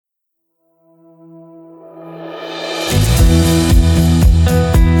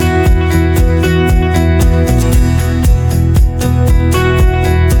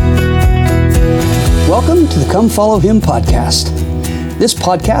Come Follow Him podcast. This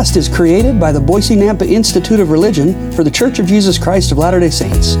podcast is created by the Boise Nampa Institute of Religion for the Church of Jesus Christ of Latter-day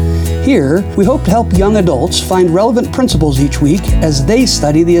Saints. Here, we hope to help young adults find relevant principles each week as they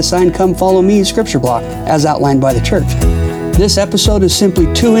study the assigned Come Follow Me scripture block as outlined by the church. This episode is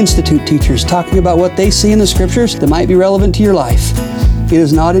simply two Institute teachers talking about what they see in the scriptures that might be relevant to your life. It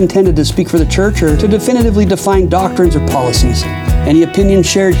is not intended to speak for the church or to definitively define doctrines or policies. Any opinions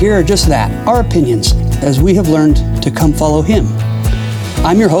shared here are just that, our opinions, as we have learned to come follow Him.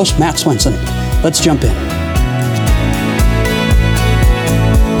 I'm your host, Matt Swenson. Let's jump in.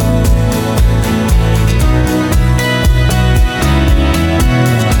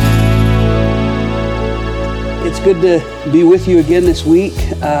 It's good to be with you again this week.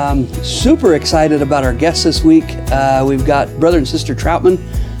 Super excited about our guests this week. We've got brother and sister Trautman,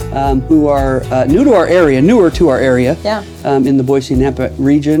 who are newer to our area, in the Boise Nampa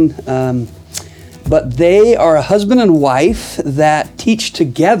region. But they are a husband and wife that teach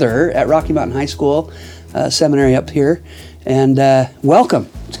together at Rocky Mountain High School, seminary up here. And welcome.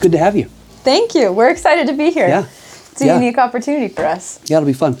 It's good to have you. Thank you. We're excited to be here. Yeah. It's a unique opportunity for us. Yeah, it'll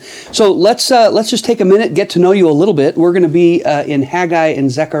be fun. So let's just take a minute, get to know you a little bit. We're going to be in Haggai and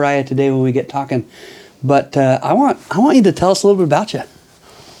Zachariah today when we get talking. But I want you to tell us a little bit about you.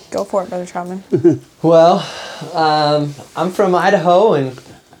 Go for it, Brother Trautman. Well, I'm from Idaho, and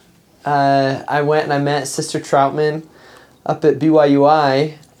I went and I met Sister Trautman up at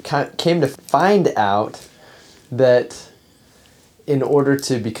BYUI. Came to find out that in order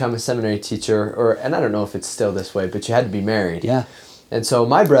to become a seminary teacher, and I don't know if it's still this way, but you had to be married. Yeah. And so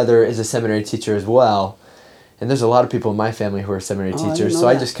my brother is a seminary teacher as well, and there's a lot of people in my family who are seminary teachers. So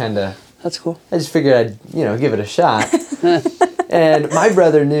I just That's cool. I just figured I'd give it a shot. And my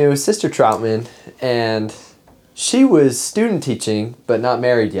brother knew Sister Trautman, and she was student teaching, but not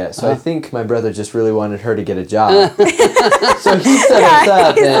married yet. So I think my brother just really wanted her to get a job. So he set us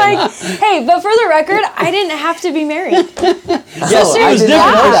up. He's like, hey, but for the record, I didn't have to be married. Yes, it was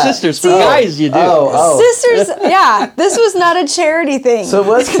different for sisters. For guys, you do. Sisters, this was not a charity thing. So it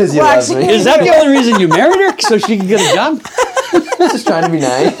was because you love me. Is that the only reason you married her? So she could get a job? Just trying to be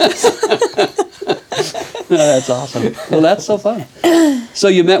nice. That's awesome. Well, that's so fun. So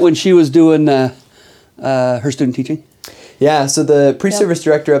you met when she was doing her student teaching? Yeah, so the pre-service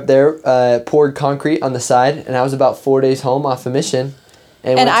director up there poured concrete on the side, and I was about 4 days home off a mission.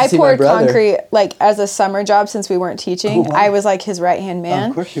 And I poured concrete as a summer job since we weren't teaching. Oh, wow. I was like his right-hand man.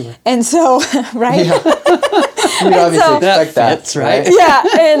 Of course you were. And so, right? Yeah. You'd obviously expect that. That's right. Yeah,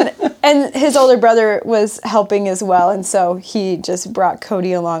 and his older brother was helping as well, and so he just brought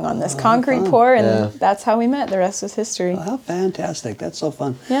Cody along on this concrete pour, and that's how we met. The rest was history. Oh, how fantastic. That's so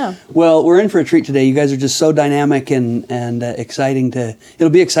fun. Yeah. Well, we're in for a treat today. You guys are just so dynamic and exciting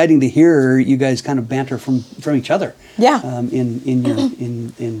it'll be exciting to hear you guys kind of banter from each other. Yeah.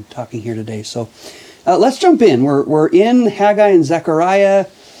 In talking here today. So let's jump in. We're in Haggai and Zachariah.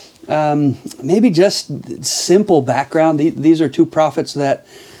 Maybe just simple background. These are two prophets that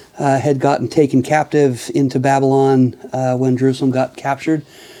had gotten taken captive into Babylon when Jerusalem got captured.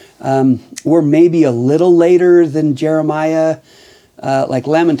 We're maybe a little later than Jeremiah. Like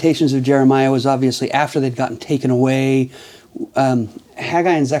Lamentations of Jeremiah was obviously after they'd gotten taken away.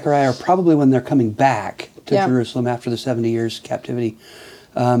 Haggai and Zechariah are probably when they're coming back to Jerusalem after the 70 years captivity.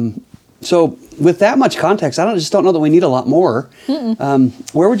 So with that much context, I just don't know that we need a lot more.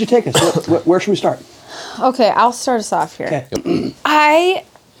 Where would you take us? Where should we start? Okay, I'll start us off here. Okay.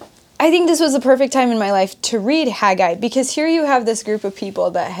 I think this was the perfect time in my life to read Haggai, because here you have this group of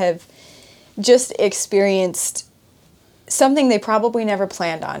people that have just experienced something they probably never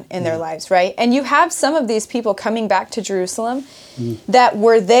planned on in their lives, right? And you have some of these people coming back to Jerusalem that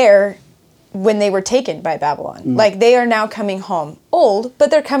were there when they were taken by Babylon. Like, they are now coming home. Old, but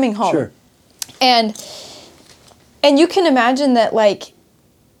they're coming home. Sure. And you can imagine that, like,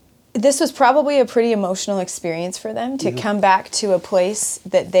 this was probably a pretty emotional experience for them to come back to a place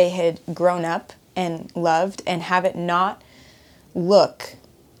that they had grown up and loved and have it not look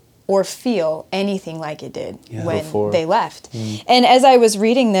or feel anything like it did when they left. And as I was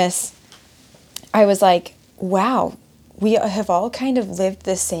reading this, I was like, wow, we have all kind of lived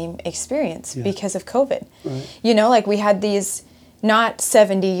the same experience because of COVID. Right. You know, like we had these, not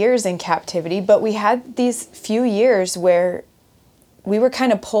 70 years in captivity, but we had these few years where we were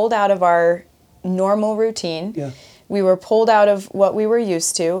kind of pulled out of our normal routine. Yeah. We were pulled out of what we were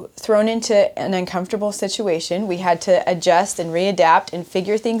used to, thrown into an uncomfortable situation. We had to adjust and readapt and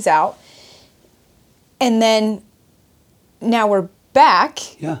figure things out. And then now we're back.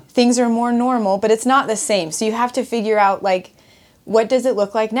 Yeah. Things are more normal, but it's not the same. So you have to figure out, like, what does it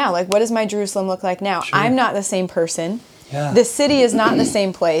look like now? Like, what does my Jerusalem look like now? Sure. I'm not the same person. Yeah. The city is not in the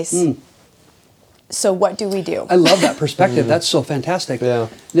same place. So what do we do? I love that perspective. That's so fantastic. Yeah.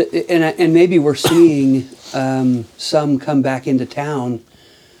 And maybe we're seeing some come back into town,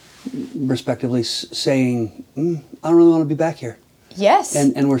 respectively, saying, I don't really want to be back here. Yes.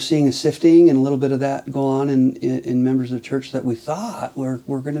 And we're seeing a sifting and a little bit of that go on in members of the church that we thought were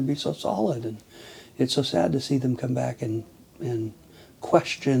going to be so solid. And it's so sad to see them come back and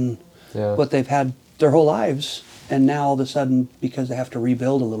question what they've had their whole lives. And now all of a sudden, because they have to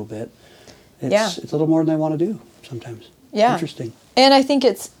rebuild a little bit, it's a little more than they want to do sometimes. Yeah. Interesting. And I think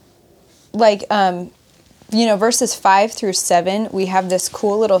it's like, verses 5 through 7, we have this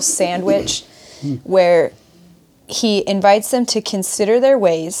cool little sandwich where he invites them to consider their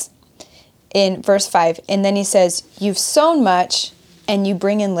ways in verse 5. And then he says, you've sown much and you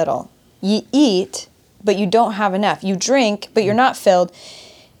bring in little. You eat, but you don't have enough. You drink, but you're not filled.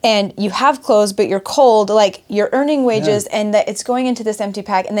 And you have clothes, but you're cold. Like, you're earning wages, and that it's going into this empty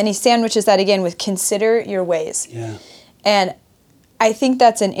pack. And then he sandwiches that again with consider your ways. Yeah. And I think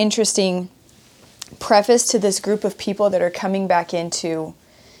that's an interesting preface to this group of people that are coming back into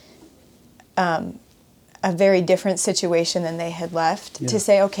a very different situation than they had left, to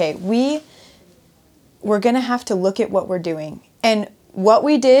say, okay, we're going to have to look at what we're doing. And what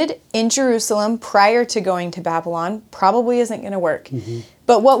we did in Jerusalem prior to going to Babylon probably isn't going to work.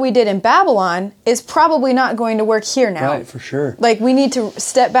 But what we did in Babylon is probably not going to work here now. Right, for sure. Like, we need to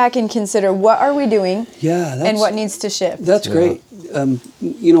step back and consider, what are we doing and what needs to shift. That's great.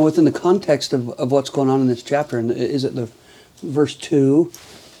 Within the context of what's going on in this chapter, and is it the verse 2?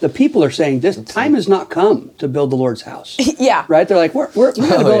 The people are saying, this time has not come to build the Lord's house. Yeah. Right? They're like, we got to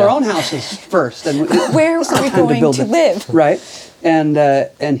build our own houses first. And where are we going to live? Right.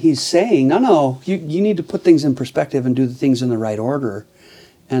 And he's saying, no, you need to put things in perspective and do the things in the right order.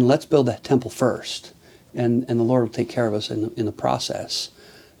 And let's build that temple first. And the Lord will take care of us in the process.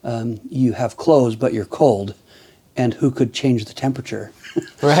 You have clothes, but you're cold. And who could change the temperature?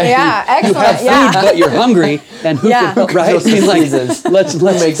 Right. Yeah, excellent. You have food, but you're hungry. And who could, right? I mean, like, let's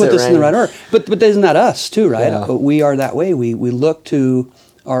put this in the right order. But isn't that us too, right? Yeah. We are that way. We look to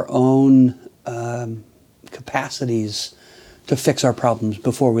our own capacities to fix our problems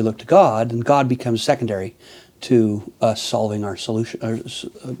before we look to God, and God becomes secondary to us solving our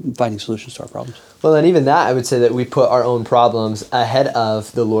finding solutions to our problems. Well, and even that, I would say that we put our own problems ahead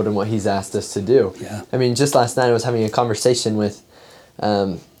of the Lord and what He's asked us to do. Yeah. I mean, just last night I was having a conversation with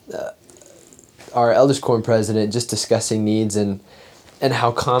our elders quorum president, just discussing needs and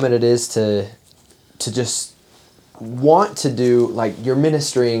how common it is to just want to do, like, you're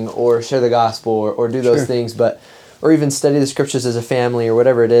ministering or share the gospel or do those things, or even study the scriptures as a family or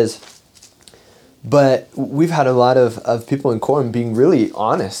whatever it is. But we've had a lot of people in quorum being really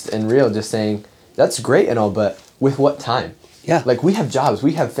honest and real, just saying, that's great and all, but with what time? Yeah. Like, we have jobs,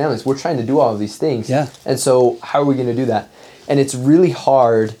 we have families, we're trying to do all of these things. Yeah. And so how are we going to do that? And it's really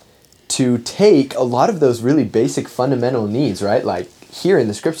hard to take a lot of those really basic fundamental needs, right? Like, here in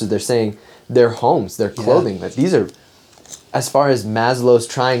the scriptures, they're saying their homes, their clothing, that these are, as far as Maslow's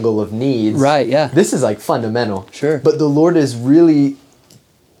triangle of needs, right? Yeah, this is like fundamental. Sure. But the Lord is really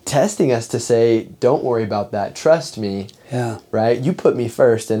testing us to say, don't worry about that. Trust me. Yeah. Right? You put me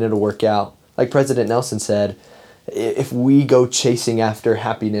first and it'll work out. Like President Nelson said, if we go chasing after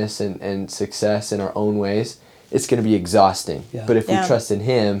happiness and success in our own ways, it's going to be exhausting. Yeah. But if we trust in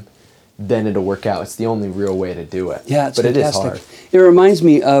Him, then it'll work out. It's the only real way to do it. Yeah, it's but fantastic. It is hard. It reminds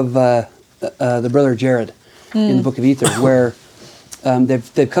me of the brother Jared in the book of Ether, where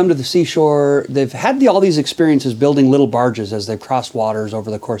they've come to the seashore. They've had all these experiences building little barges as they've crossed waters over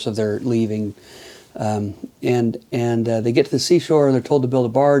the course of their leaving. And they get to the seashore and they're told to build a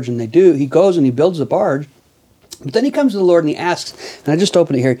barge, and they do. He goes and he builds the barge. But then he comes to the Lord and he asks, and I just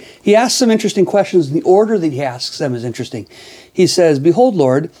opened it here, he asks some interesting questions, and the order that he asks them is interesting. He says, "Behold,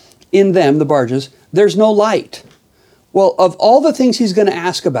 Lord, in them," the barges, "there's no light." Well, of all the things he's going to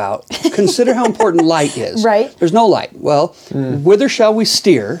ask about, consider how important light is. Right. There's no light. Well, whither shall we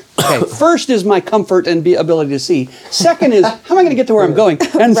steer? Okay, first is my comfort and ability to see. Second is, how am I going to get to where I'm going?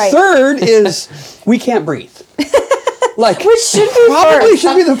 And third is, we can't breathe. Like, which should be probably first.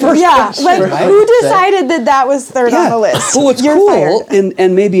 should be the first. Yeah, question, like, right? who decided that was third on the list? But what's You're cool fired.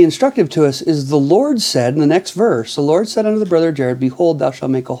 and maybe instructive to us is the Lord said in the next verse, the Lord said unto the brother Jared, "Behold, thou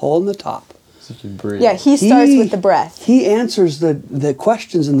shalt make a hole in the top So you can breathe. Yeah, he starts with the breath. He answers the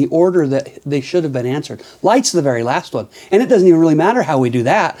questions in the order that they should have been answered. Light's the very last one. And it doesn't even really matter how we do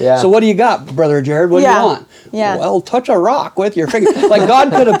that. Yeah. So what do you got, Brother Jared? What do you want? Yeah. Well, touch a rock with your finger. Like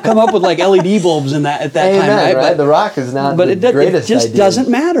God could have come up with like LED bulbs in that at that Amen, time, right? right? The rock is not but the greatest it just idea. doesn't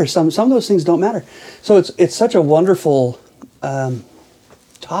matter. Some of those things don't matter. So it's such a wonderful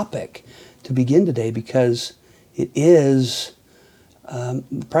topic to begin today because it is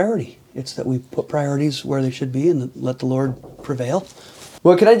priority. It's that we put priorities where they should be and let the Lord prevail.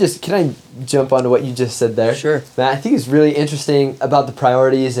 Well, can I jump onto what you just said there? Sure. Matt, I think it's really interesting about the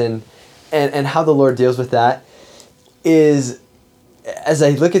priorities and how the Lord deals with that is, as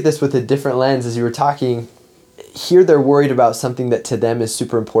I look at this with a different lens, as you were talking, here they're worried about something that to them is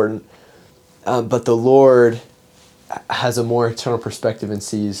super important, but the Lord has a more eternal perspective and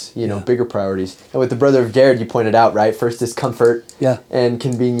sees, bigger priorities. And with the brother of Jared, you pointed out, right? First is comfort and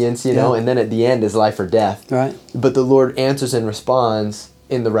convenience, know, and then at the end is life or death. Right. But the Lord answers and responds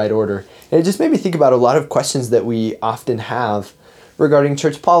in the right order. And it just made me think about a lot of questions that we often have regarding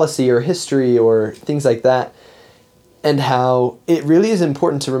church policy or history or things like that, and how it really is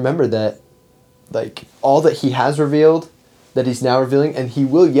important to remember that, like, all that he has revealed, that he's now revealing, and he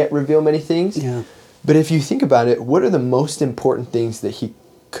will yet reveal many things. Yeah. But if you think about it, what are the most important things that he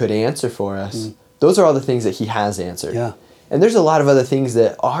could answer for us? Those are all the things that he has answered. Yeah. And there's a lot of other things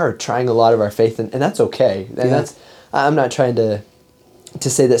that are trying a lot of our faith, and that's okay. And I'm not trying to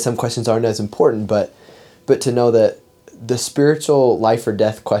say that some questions aren't as important, but to know that the spiritual life or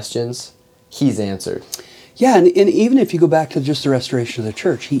death questions, he's answered. Yeah, and even if you go back to just the restoration of the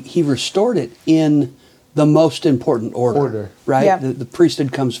church, he restored it in the most important order. Right? Yeah. The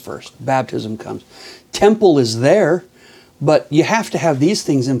priesthood comes first. Baptism comes. Temple is there, but you have to have these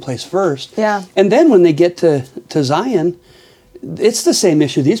things in place first. Yeah. And then when they get to Zion, it's the same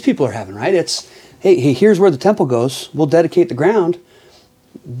issue these people are having, right? It's, hey, here's where the temple goes. We'll dedicate the ground.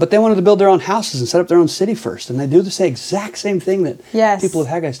 But they wanted to build their own houses and set up their own city first. And they do the exact same thing that people of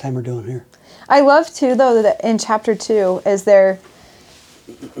Haggai's time are doing here. I love, too, though, that in chapter 2, as they're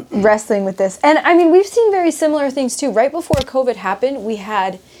wrestling with this. And, I mean, we've seen very similar things, too. Right before COVID happened, we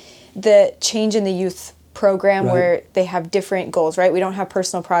had the change in the youth program where they have different goals, right? We don't have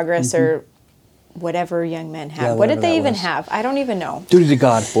personal progress or whatever young men have. Yeah, what did they even was. have? I don't even know. Duty to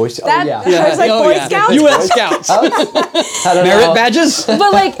God. Boy Scouts. That, I was like, Boy Scouts? U.S. Scouts. I don't Merit know. badges?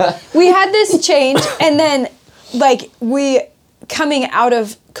 But, like, we had this change, and then, like, coming out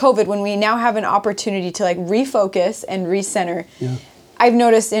of COVID, when we now have an opportunity to, like, refocus and recenter, I've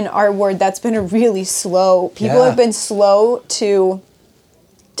noticed in our ward that's been a really slow, people have been slow to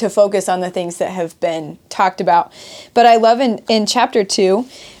focus on the things that have been talked about. But I love in chapter 2,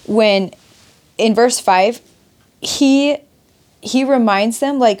 when in verse 5, he reminds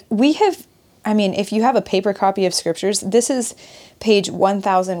them, like, we have, I mean, if you have a paper copy of scriptures, this is page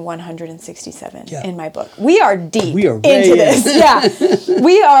 1167 in my book. We are deep into this. Yeah.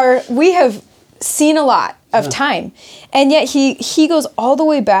 We have seen a lot of time. And yet he goes all the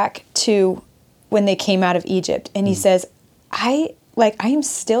way back to when they came out of Egypt, and he says, I am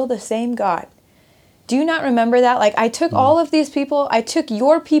still the same God. Do you not remember that? Like, I took all of these people, I took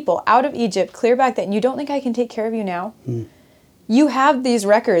your people out of Egypt clear back then. You don't think I can take care of you now? You have these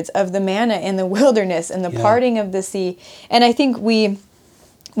records of the manna in the wilderness and the parting of the sea. And I think we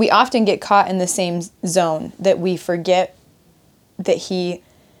often get caught in the same zone, that we forget that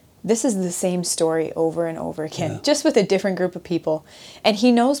this is the same story over and over again, just with a different group of people. And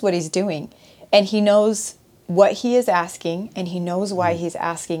he knows what he's doing, and he knows what he is asking, and he knows why he's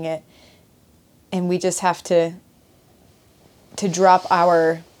asking it. And we just have to drop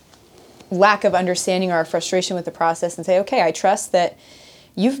our lack of understanding, our frustration with the process, and say, okay, I trust that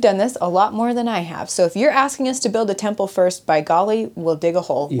you've done this a lot more than I have. So if you're asking us to build a temple first, by golly, we'll dig a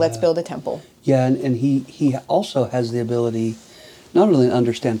hole. Let's build a temple. Yeah, and he also has the ability not only to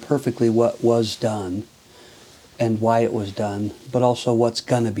understand perfectly what was done and why it was done, but also what's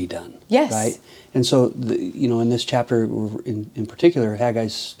going to be done. Yes. Right? And so, in this chapter in particular, Haggai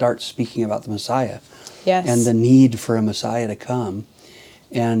starts speaking about the Messiah. Yes. And the need for a Messiah to come.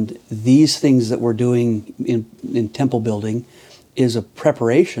 And these things that we're doing in temple building is a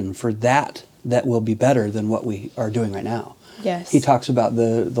preparation for that will be better than what we are doing right now. Yes. He talks about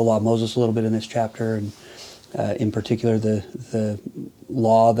the law of Moses a little bit in this chapter, and in particular the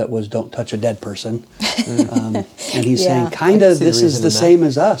law that was don't touch a dead person. And he's saying this is the same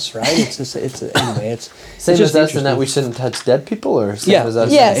as us, right? It's anyway, it's same just as us in that we shouldn't touch dead people, or same as us?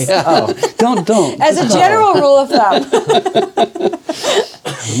 Yes. Oh. Don't. As a general rule of thumb.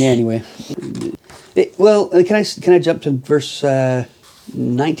 Anyway, well, can I jump to verse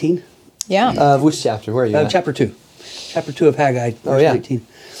 19? Yeah. Which chapter? Where are you at? Chapter 2. Chapter 2 of Haggai, verse yeah. 19.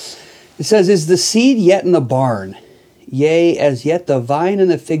 It says, "Is the seed yet in the barn? Yea, as yet the vine and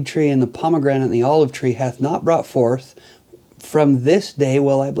the fig tree and the pomegranate and the olive tree hath not brought forth. From this day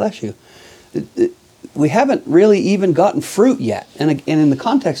will I bless you." We haven't really even gotten fruit yet. And in the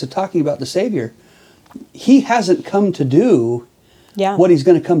context of talking about the Savior, he hasn't come to do what he's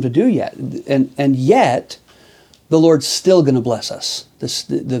going to come to do yet. And yet, the Lord's still going to bless us.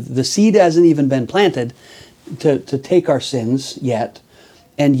 The seed hasn't even been planted to take our sins yet.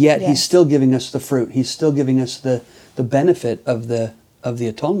 And yet he's still giving us the fruit. He's still giving us the benefit of the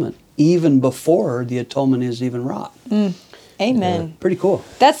atonement, even before the atonement is even wrought. Amen. Yeah, pretty cool.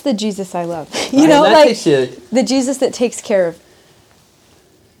 That's the Jesus I love. You know, like the Jesus that takes care of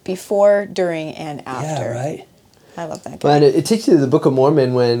before, during, and after. Yeah, right. I love that guy. Well, and it takes you to the Book of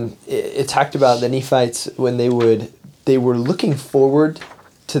Mormon when it talked about the Nephites when they were looking forward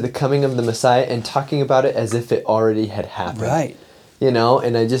to the coming of the Messiah and talking about it as if it already had happened. Right. You know,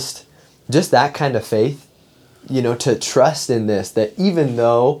 and I just that kind of faith, you know, to trust in this, that even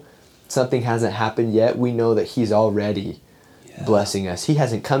though something hasn't happened yet, we know that he's already blessing us. He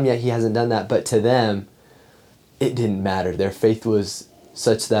hasn't come yet, he hasn't done that, but to them, it didn't matter. Their faith was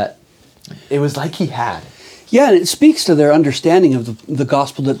such that it was like he had. Yeah, and it speaks to their understanding of the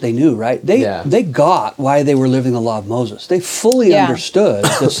gospel that they knew, right? They got why they were living the law of Moses. They fully understood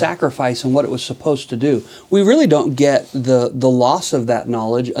the sacrifice and what it was supposed to do. We really don't get the loss of that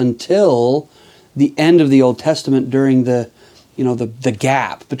knowledge until the end of the Old Testament, during the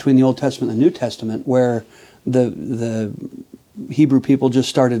gap between the Old Testament and the New Testament, where the Hebrew people just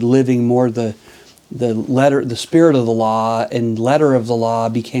started living more the spirit of the law and letter of the law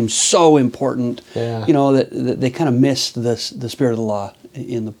became so important. Yeah. You know, that they kind of missed the spirit of the law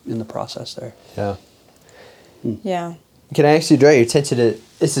in the process there. Yeah. Yeah. Can I actually draw your attention to,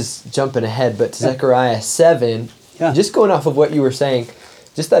 this is jumping ahead, but to Zechariah 7, just going off of what you were saying,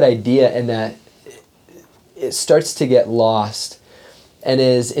 just that idea and that it starts to get lost, and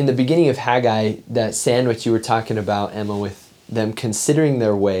is in the beginning of Haggai, that sandwich you were talking about, Emma, with them considering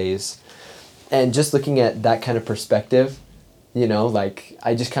their ways. And just looking at that kind of perspective, you know, like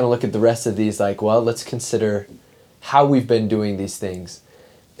I just kind of look at the rest of these like, well, let's consider how we've been doing these things.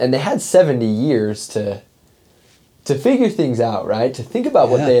 And they had 70 years to figure things out, right? To think about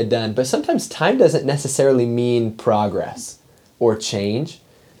what they had done. But sometimes time doesn't necessarily mean progress or change,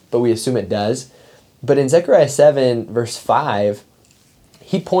 but we assume it does. But in Zechariah 7, verse 5,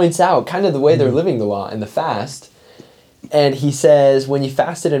 he points out kind of the way they're living the law and the fast. And he says, when you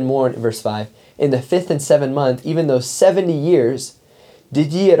fasted and mourned, verse 5, in the 5th and 7th month, even those 70 years,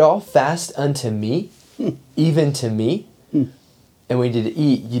 did ye at all fast unto me, even to me? And when you did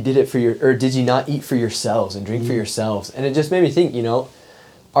eat, you did it for or did you not eat for yourselves and drink for yourselves? And it just made me think, you know,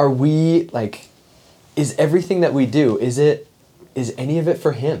 are we like, is everything that we do, is any of it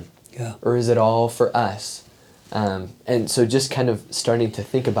for him? Yeah. Or is it all for us? And so just kind of starting to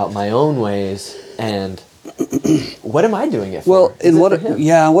think about my own ways and what am I doing it for? Well, Is and it what for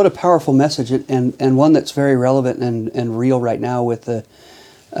him? what a powerful message, and one that's very relevant and real right now with the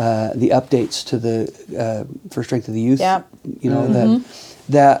updates to the For Strength of the Youth. Yep. You know,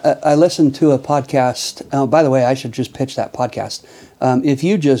 that I listened to a podcast. By the way, I should just pitch that podcast. If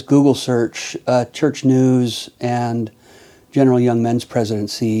you just Google search church news and General Young Men's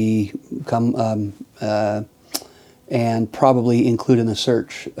Presidency, and probably include in the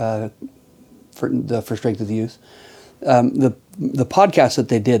search for Strength of the Youth. The podcast that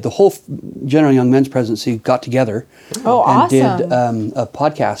they did, the whole General Young Men's Presidency got together and awesome. did a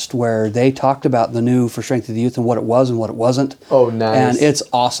podcast where they talked about the new For Strength of the Youth and what it was and what it wasn't. Oh, nice. And it's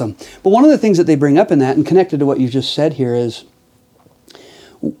awesome. But one of the things that they bring up in that, and connected to what you just said here, is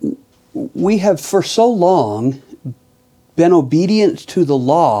we have for so long been obedient to the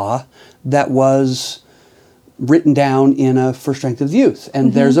law that was written down in a For Strength of the Youth.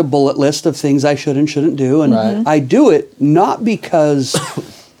 And there's a bullet list of things I should and shouldn't do. And I do it not because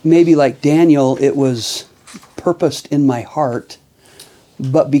maybe like Daniel, it was purposed in my heart,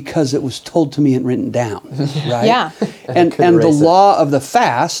 but because it was told to me and written down. Right? Yeah. And the law of the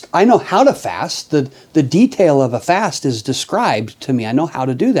fast, I know how to fast. The detail of a fast is described to me. I know how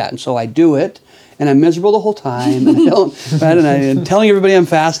to do that. And so I do it. And I'm miserable the whole time, and I'm telling everybody I'm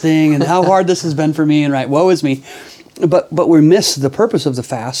fasting, and how hard this has been for me, and woe is me. But we miss the purpose of the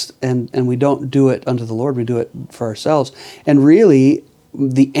fast, and we don't do it unto the Lord. We do it for ourselves. And really,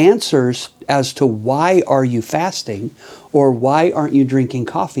 the answers as to why are you fasting, or why aren't you drinking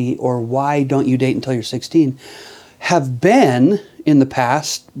coffee, or why don't you date until you're 16, have been in the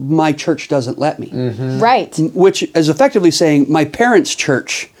past, my church doesn't let me. Right. Which is effectively saying my parents'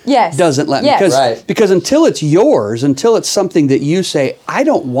 church Yes. doesn't let me. Yes. Because, Right. because until it's yours, until it's something that you say, I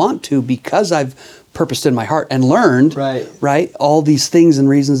don't want to because I've purposed in my heart and learned, Right. all these things and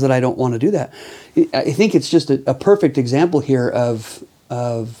reasons that I don't want to do that. I think it's just a perfect example here of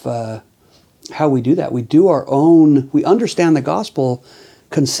how we do that. We do our own, we understand the gospel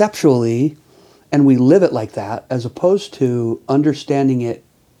conceptually, and we live it like that, as opposed to understanding it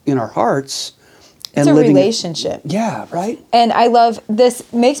in our hearts. It's a relationship. Yeah, right? And I love this.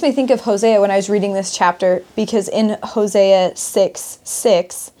 Makes me think of Hosea when I was reading this chapter, because in Hosea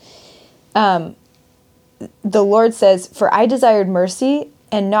 6:6, the Lord says, "For I desired mercy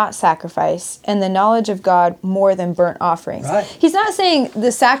and not sacrifice, and the knowledge of God more than burnt offerings." Right. He's not saying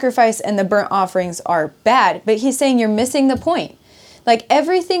the sacrifice and the burnt offerings are bad, but he's saying you're missing the point. Like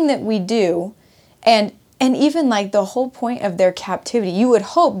everything that we do, and even like the whole point of their captivity, you would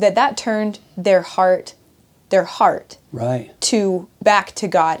hope that turned their heart Right. to back to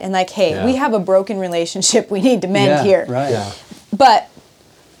God, and like, hey, Yeah. we have a broken relationship, we need to mend Yeah, here. right. Yeah. But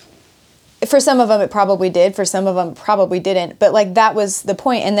for some of them it probably did, for some of them it probably didn't, but like that was the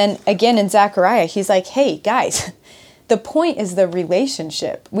point. And then again in Zachariah, he's like, hey guys, the point is the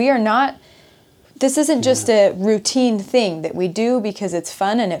relationship. This isn't just a routine thing that we do because it's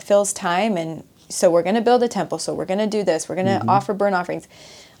fun and it fills time, and so we're going to build a temple, so we're going to do this, we're going to offer burnt offerings.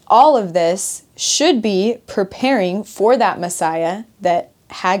 All of this should be preparing for that Messiah that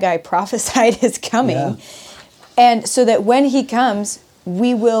Haggai prophesied is coming. Yeah. And so that when he comes,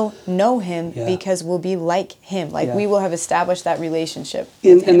 we will know him Yeah. because we'll be like him. Like Yeah. we will have established that relationship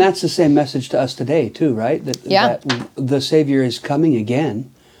with him. And that's the same message to us today, too, right? Yeah. That the Savior is coming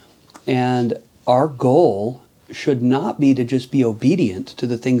again, and our goal should not be to just be obedient to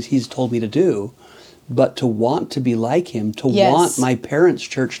the things he's told me to do, but to want to be like him, to Yes. want my parents'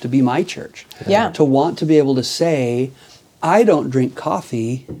 church to be my church. Yeah. To want to be able to say, I don't drink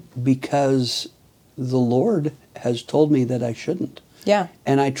coffee because the Lord has told me that I shouldn't. Yeah.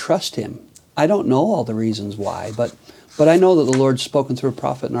 And I trust him. I don't know all the reasons why, but I know that the Lord's spoken through a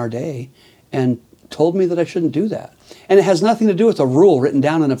prophet in our day and told me that I shouldn't do that. And it has nothing to do with a rule written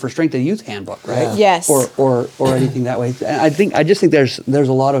down in a For Strength of Youth handbook, right? Yeah. Yes. Or anything that way. And I just think there's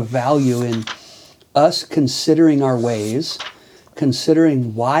a lot of value in us considering our ways,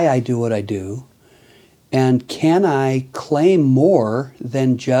 considering why I do what I do, and can I claim more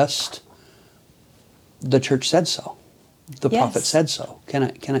than just the church said so, the Yes. prophet said so? Can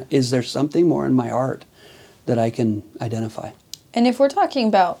I? Is there something more in my heart that I can identify? And if we're talking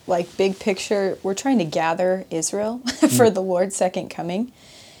about like big picture, we're trying to gather Israel for the Lord's second coming.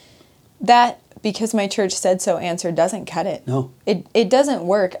 That because my church said so answer doesn't cut it. No. It doesn't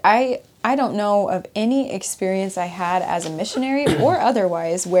work. I don't know of any experience I had as a missionary or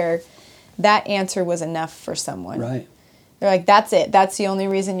otherwise where that answer was enough for someone. Right. They're like, that's it. That's the only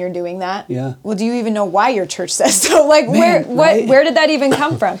reason you're doing that. Yeah. Well, do you even know why your church says so? Like, Man, right? where did that even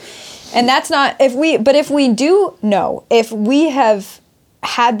come from? And that's not if we do know, if we have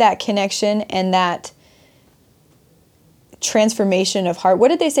had that connection and that transformation of heart. What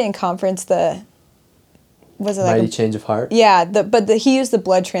did they say in conference? Was it like Mighty change of heart. Yeah, he used the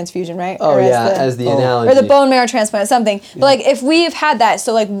blood transfusion, right? Oh, Or as the analogy. or the bone marrow transplant, something. But like if we have had that,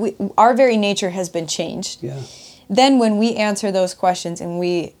 so like our very nature has been changed. Yeah. Then when we answer those questions and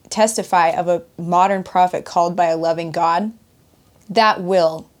we testify of a modern prophet called by a loving God, that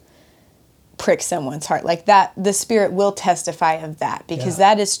will prick someone's heart. Like that, the Spirit will testify of that because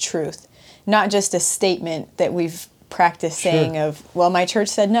that is truth, not just a statement that we've practiced saying of, well, my church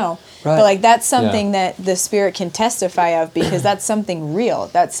said no. Right. But like that's something that the Spirit can testify of because that's something real.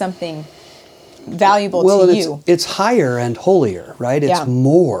 That's something valuable to you. It's higher and holier, right? It's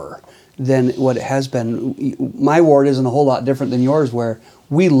more than what it has been. My ward isn't a whole lot different than yours, where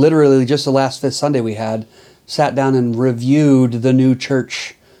we literally, just the last Fifth Sunday we had, sat down and reviewed the new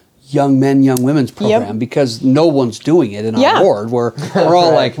church young men, young women's program because no one's doing it in our ward. We're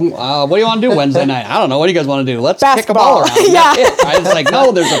all like, what do you want to do Wednesday night? I don't know. What do you guys want to do? Let's kick a ball around. That's it, right? It's like,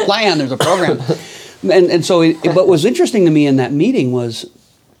 no, there's a plan, there's a program. And so, what was interesting to me in that meeting was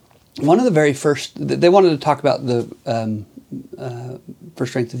one of the very first, they wanted to talk about the For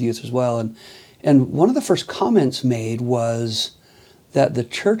Strength of Youth as well. And one of the first comments made was that the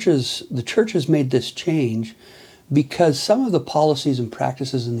church has made this change because some of the policies and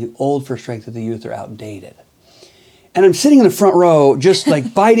practices in the old For Strength of the Youth are outdated. And I'm sitting in the front row just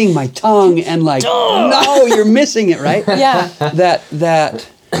like biting my tongue and like, no, you're missing it, right? Yeah. That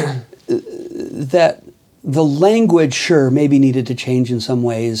the language, sure, maybe needed to change in some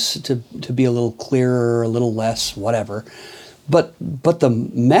ways to be a little clearer, a little less, whatever. but the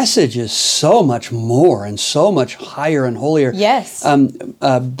message is so much more and so much higher and holier. Yes.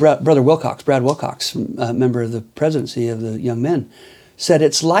 Brad Wilcox, member of the presidency of the young men, said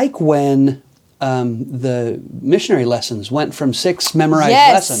it's like when the missionary lessons went from 6 memorized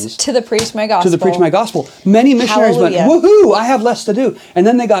lessons to the preach my gospel. To the preach my gospel. Many missionaries Hallelujah. went, woohoo, I have less to do. And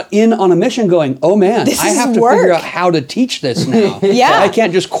then they got in on a mission going, oh man, This I is have to work. figure out how to teach this now. Yeah. I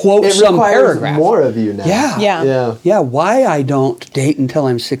can't just quote It some requires paragraph. more of you now. Yeah. Yeah, why I don't date until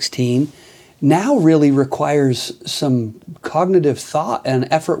I'm 16 now really requires some cognitive thought and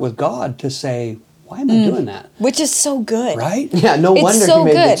effort with God to say, why am I doing that? Which is so good. Right? Yeah, no It's wonder so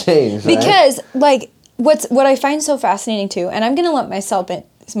he made good. the change, right? Because like what I find so fascinating too, and I'm going to lump myself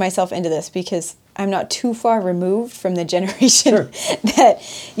into this because I'm not too far removed from the generation that,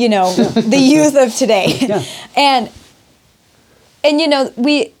 the youth of today. Yeah. And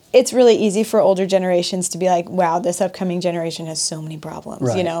it's really easy for older generations to be like, wow, this upcoming generation has so many problems,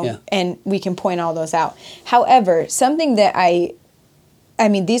 Right, yeah. and we can point all those out. However, something that I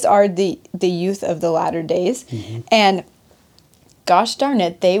mean, these are the youth of the latter days, and gosh darn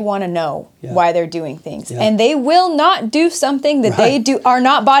it, they want to know why they're doing things. Yeah. And they will not do something that they are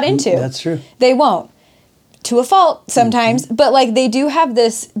not bought into. That's true. They won't. To a fault sometimes, but like they do have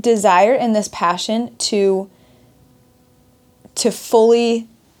this desire and this passion to fully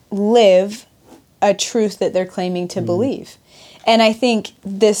live a truth that they're claiming to believe. And I think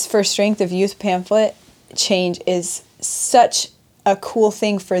this For Strength of Youth pamphlet change is such a cool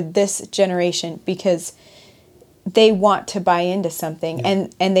thing for this generation because they want to buy into something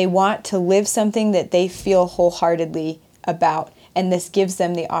and they want to live something that they feel wholeheartedly about, and this gives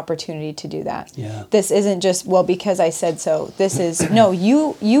them the opportunity to do that. Yeah. This isn't just, well, because I said so. This is no,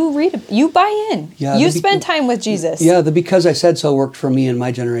 you read, you buy in. Yeah, you spend time with Jesus. Yeah, the because I said so worked for me and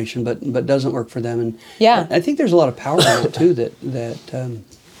my generation, but doesn't work for them. And I think there's a lot of power in it too. That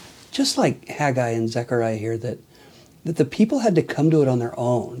just like Haggai and Zachariah here, that the people had to come to it on their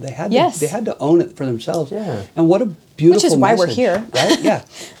own. They had to own it for themselves. Yeah. And what a beautiful Which is why we're message, here. right? Yeah.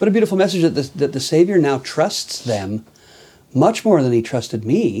 What a beautiful message that the Savior now trusts them much more than he trusted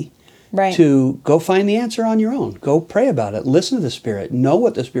me. Right. To go find the answer on your own. Go pray about it. Listen to the Spirit. Know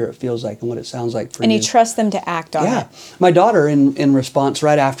what the Spirit feels like and what it sounds like for you. And he trusts them to act on it. My daughter, in response,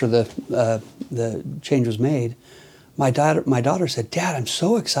 right after the change was made, my daughter said, "Dad, I'm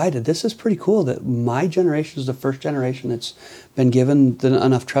so excited. This is pretty cool that my generation is the first generation that's been given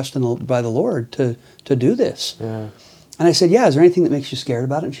enough trust by the Lord to do this." Yeah. And I said, "Yeah, is there anything that makes you scared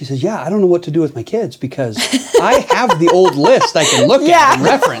about it?" And she says, "Yeah, I don't know what to do with my kids because I have the old list I can look at and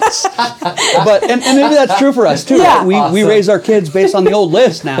reference." But and maybe that's true for us too. Yeah. Right? We raise our kids based on the old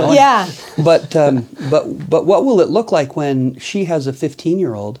list now. Yeah. But what will it look like when she has a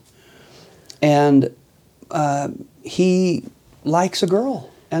 15-year-old and he likes a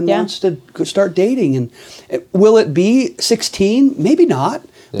girl and wants to start dating? And will it be 16? Maybe not.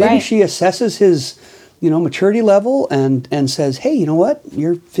 Maybe she assesses his maturity level and says, hey, you know what?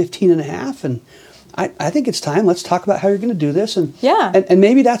 You're 15 and a half and I think it's time. Let's talk about how you're going to do this. And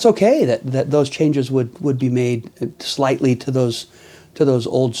maybe that's okay that those changes would be made slightly to those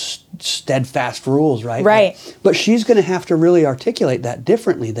old steadfast rules, right? Right. But she's going to have to really articulate that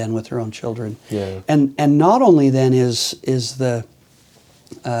differently than with her own children. Yeah. And not only then is the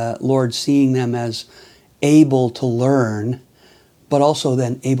Lord seeing them as able to learn, but also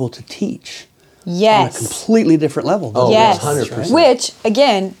then able to teach. Yes. On a completely different level. Oh, yes. 100%. Which,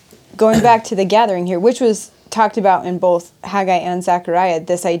 again, going back to the gathering here, which was talked about in both Haggai and Zachariah,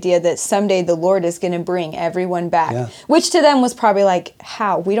 this idea that someday the Lord is going to bring everyone back, which to them was probably like,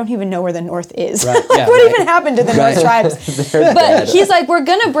 how? We don't even know where the North is. Right. Yeah, what even happened to the North tribes? But he's like, we're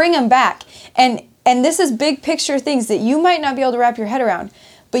going to bring them back. And this is big picture things that you might not be able to wrap your head around,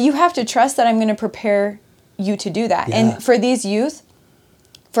 but you have to trust that I'm going to prepare you to do that. Yeah. And for these youth,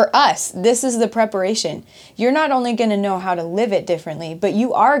 for us, this is the preparation. You're not only going to know how to live it differently, but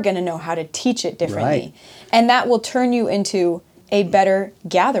you are going to know how to teach it differently. Right. And that will turn you into a better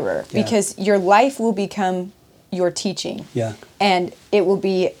gatherer because your life will become your teaching. Yeah. And it will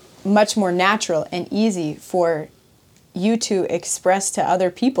be much more natural and easy for you to express to other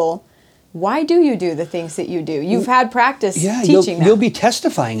people, why do you do the things that you do? You've had practice teaching that. You'll be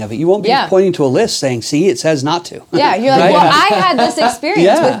testifying of it. You won't be pointing to a list saying, see, it says not to. Yeah, you're like, well, I had this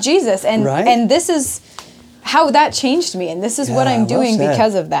experience with Jesus, and this is how that changed me, and this is what I'm doing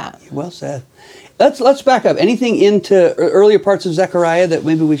because of that. Well said. Let's back up. Anything into earlier parts of Zechariah that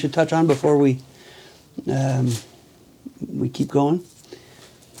maybe we should touch on before we keep going?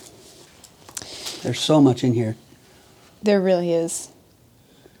 There's so much in here. There really is.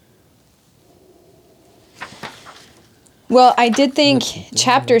 Well, I did think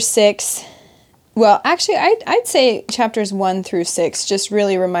chapter 6, well, actually, I'd say chapters 1 through 6 just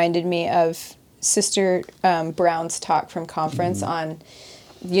really reminded me of Sister Brown's talk from conference on,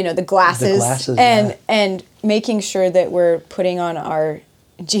 the glasses, and making sure that we're putting on our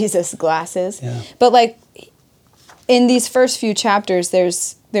Jesus glasses. Yeah. But like in these first few chapters,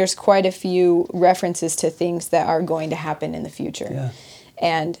 there's quite a few references to things that are going to happen in the future. Yeah.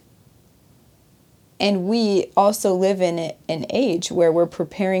 And we also live in an age where we're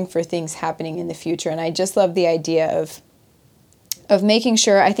preparing for things happening in the future. And I just love the idea of making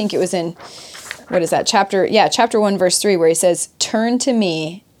sure, I think it was in, what is that, chapter 1, verse 3, where he says, "Turn to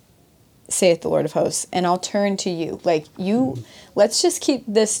me, saith the Lord of hosts, and I'll turn to you." Like let's just keep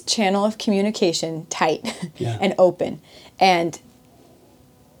this channel of communication tight and open. And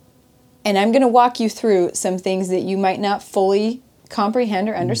I'm going to walk you through some things that you might not fully comprehend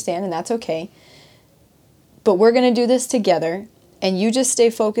or understand, and that's okay. But we're going to do this together, and you just stay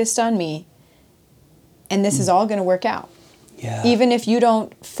focused on me, and this is all going to work out. Yeah. Even if you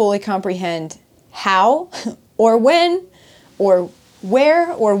don't fully comprehend how or when or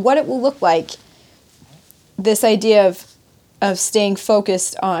where or what it will look like, this idea of staying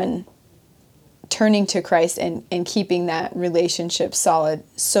focused on turning to Christ and keeping that relationship solid,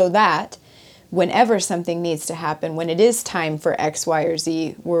 so that whenever something needs to happen, when it is time for X, Y, or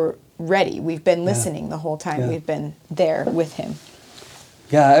Z, we're ready. We've been listening the whole time. We've been there with him.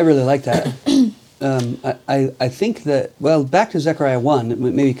 Yeah, I really like that. I think that, well, back to Zechariah 1, it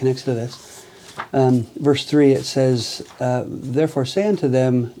maybe connects to this. Verse 3, it says, "Therefore say unto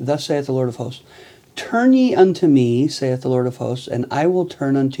them, Thus saith the Lord of hosts, Turn ye unto me, saith the Lord of hosts, and I will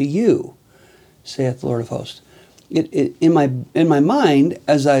turn unto you, saith the Lord of hosts." In my mind,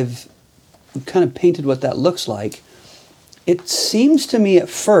 as I've kind of painted what that looks like, it seems to me at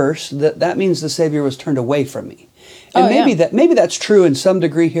first that means the Savior was turned away from me. And maybe that's true in some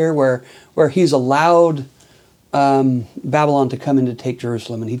degree here, where he's allowed Babylon to come in to take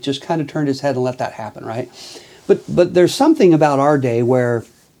Jerusalem, and he just kind of turned his head and let that happen, right? But there's something about our day where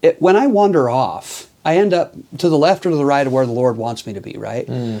when I wander off, I end up to the left or to the right of where the Lord wants me to be, right?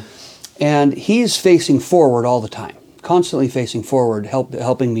 And he's facing forward all the time, constantly facing forward,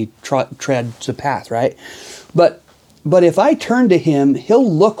 helping me tread the path, right? But if I turn to him,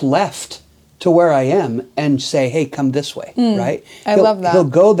 he'll look left to where I am and say, "Hey, come this way," right? I love that.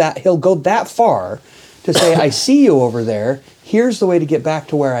 He'll go that far to say, "I see you over there. Here's the way to get back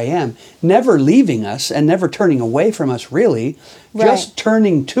to where I am." Never leaving us and never turning away from us, really, just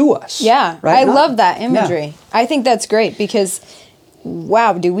turning to us. Yeah, right? I love that imagery. Yeah. I think that's great because,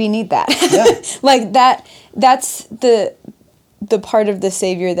 wow, do we need that? Yeah. Like that's the part of the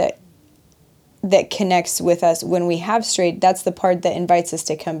Savior that connects with us when we have strayed. That's the part that invites us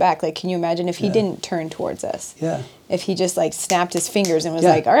to come back. Like, can you imagine if he didn't turn towards us? Yeah. If he just like snapped his fingers and was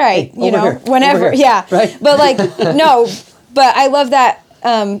like, "All right, hey, here, whenever." Yeah. Right. But like, no, but I love that.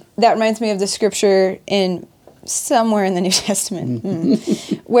 That reminds me of the scripture in somewhere in the New Testament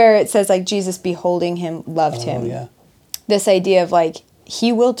where it says like Jesus beholding him loved him. Yeah. This idea of like,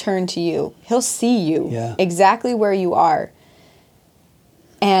 he will turn to you. He'll see you exactly where you are.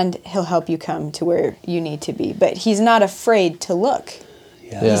 And he'll help you come to where you need to be. But he's not afraid to look.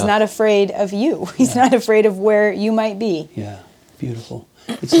 Yeah. He's not afraid of you. He's not afraid of where you might be. Yeah, beautiful.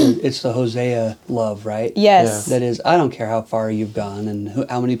 It's the Hosea love, right? Yes. That is, I don't care how far you've gone and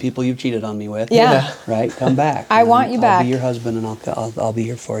how many people you've cheated on me with. Yeah. Right? Come back. I want you back. I'll be your husband, and I'll be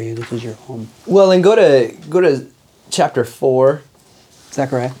here for you. This is your home. Well, and go to chapter 4.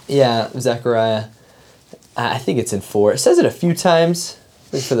 Zechariah. Yeah, Zechariah. I think it's in 4. It says it a few times.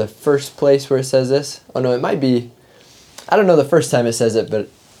 I think for the first place where it says this. Oh no, it might be. I don't know the first time it says it, but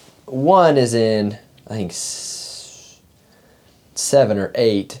 1 is in, I think, 7 or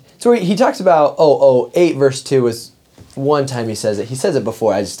 8. So he talks about 8 verse 2 is one time he says it. He says it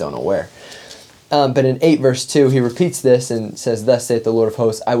before, I just don't know where. But in 8 verse 2, he repeats this and says, "Thus saith the Lord of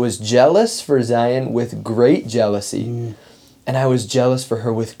hosts, I was jealous for Zion with great jealousy, and I was jealous for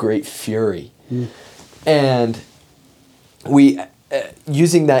her with great fury." And we,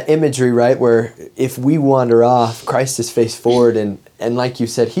 using that imagery, right, where if we wander off, Christ is faced forward, and like you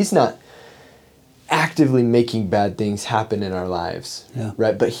said, he's not actively making bad things happen in our lives,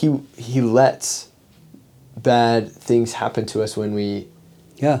 right? But he lets bad things happen to us when we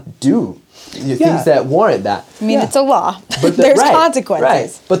do things that warrant that. I mean, it's a law. But there's consequences.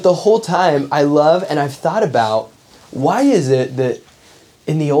 Right. But the whole time, I love, and I've thought about, why is it that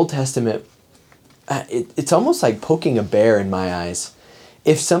in the Old Testament, it's almost like poking a bear in my eyes.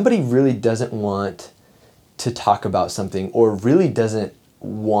 If somebody really doesn't want to talk about something, or really doesn't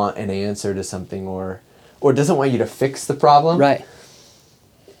want an answer to something, or or doesn't want you to fix the problem, Right.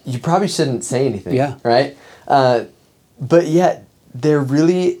 you probably shouldn't say anything. Yeah. Right? But yet, they're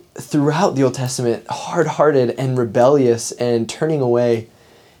really, throughout the Old Testament, hard-hearted and rebellious and turning away.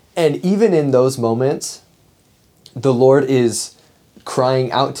 And even in those moments, the Lord is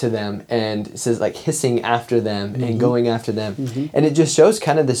crying out to them and says, like, hissing after them and going after them. And it just shows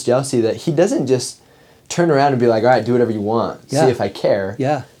kind of this jealousy that he doesn't just turn around and be like, all right, do whatever you want. Yeah. See if I care.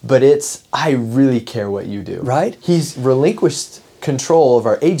 Yeah. But it's, I really care what you do. Right. He's relinquished control of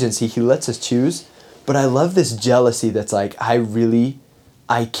our agency. He lets us choose. But I love this jealousy that's like,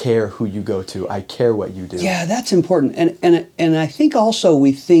 I care who you go to. I care what you do. Yeah, that's important. And I think also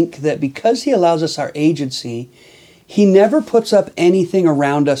we think that because he allows us our agency, he never puts up anything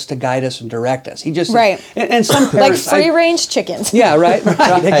around us to guide us and direct us. He just Right. And some Like parents, free-range chickens. yeah, right,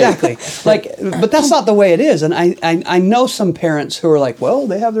 exactly. Like, but that's not the way it is. And I know some parents who are like, well,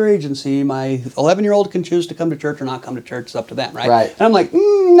 they have their agency. My 11-year-old can choose to come to church or not come to church. It's up to them, right? Right. And I'm like,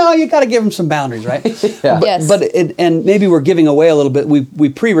 no, you got to give them some boundaries, right? Yeah. Yes. But and maybe we're giving away a little bit. We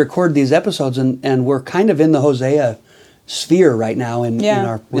pre-record these episodes and we're kind of in the Hosea sphere right now in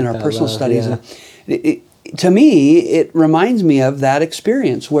our personal love, studies. yeah. And to me, it reminds me of that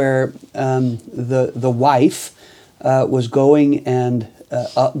experience where the wife was going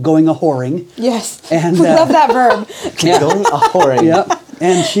a whoring. Yes. And, Love that verb. Yeah. Going a whoring. Yep.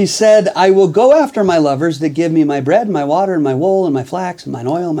 And she said, I will go after my lovers that give me my bread and my water and my wool and my flax and mine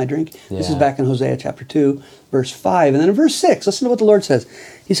oil and my drink. This is Yeah. back in Hosea chapter 2, verse 5. And then in verse 6, listen to what the Lord says.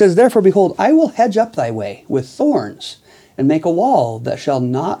 He says, therefore, behold, I will hedge up thy way with thorns and make a wall that shall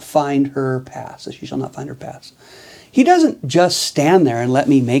not find her pass, that she shall not find her pass. He doesn't just stand there and let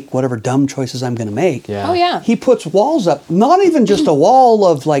me make whatever dumb choices I'm going to make. Yeah. Oh, yeah. He puts walls up, not even just a wall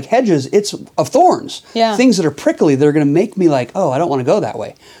of like hedges, it's of thorns. Yeah. Things that are prickly that are going to make me like, oh, I don't want to go that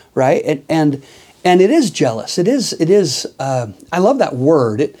way, right? And it is jealous. It is. I love that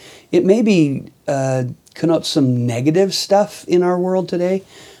word. It maybe connotes some negative stuff in our world today,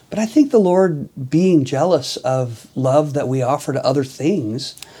 but I think the Lord being jealous of love that we offer to other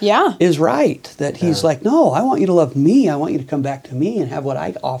things Yeah. is right. That He's like, no, I want you to love me. I want you to come back to me and have what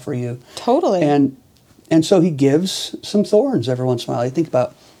I offer you. Totally. And so He gives some thorns every once in a while. You think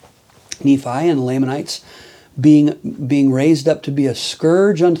about Nephi and the Lamanites being raised up to be a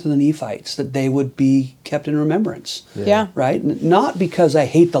scourge unto the Nephites, that they would be kept in remembrance. Yeah. Right? Not because I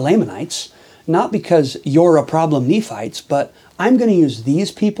hate the Lamanites, not because you're a problem Nephites, but I'm going to use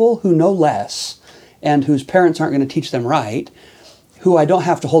these people who know less and whose parents aren't going to teach them right, who I don't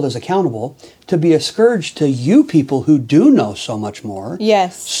have to hold as accountable, to be a scourge to you people who do know so much more.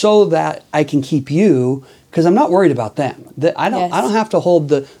 Yes. So that I can keep you, because I'm not worried about them. I don't have to hold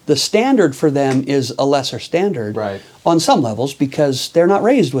the standard for them is a lesser standard Right. on some levels, because they're not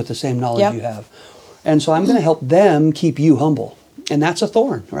raised with the same knowledge Yep. you have. And so I'm going to help them keep you humble. And that's a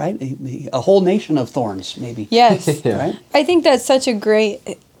thorn, right? A whole nation of thorns, maybe. Yes. Yeah. Right? I think that's such a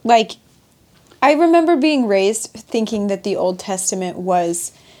great, like, I remember being raised thinking that the Old Testament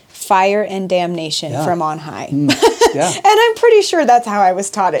was fire and damnation Yeah. from on high. Yeah. And I'm pretty sure that's how I was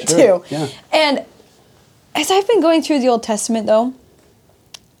taught it Sure, too. yeah. And as I've been going through the Old Testament though,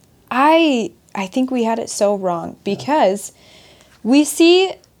 I think we had it so wrong, because we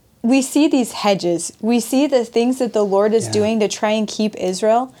see these hedges. We see the things that the Lord is Yeah. doing to try and keep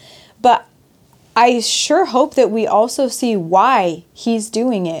Israel. But I sure hope that we also see why He's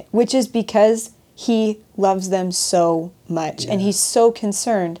doing it, which is because He loves them so much. And He's so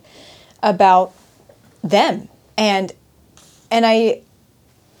concerned about them. And I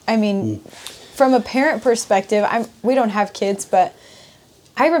mean, from a parent perspective, we don't have kids, but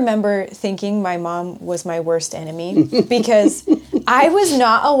I remember thinking my mom was my worst enemy because I was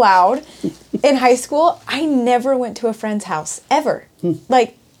not allowed in high school. I never went to a friend's house, ever.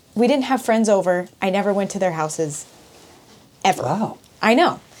 Like, we didn't have friends over. I never went to their houses, ever. Wow. I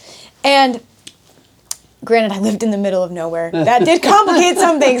know. And granted, I lived in the middle of nowhere. That did complicate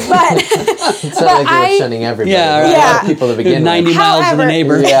some things, but It sounded like you were shunning everybody. Yeah, There were right. a lot Yeah. of people to begin 90 with. miles to the However-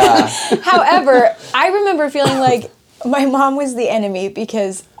 neighbor. Yeah. however, I remember feeling like my mom was the enemy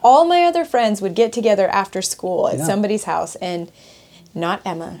because all my other friends would get together after school at Yeah. somebody's house, and not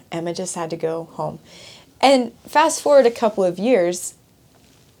Emma. Emma just had to go home. And fast forward a couple of years,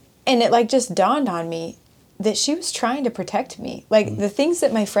 and it like just dawned on me that she was trying to protect me. Like the things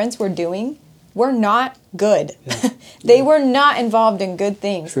that my friends were doing were not good. They were not involved in good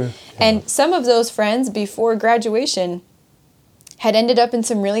things. True. And some of those friends before graduation had ended up in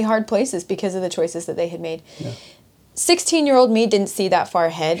some really hard places because of the choices that they had made. 16-year-old me didn't see that far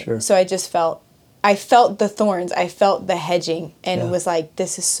ahead. Sure. So I felt the thorns, I felt the hedging, and Yeah. was like,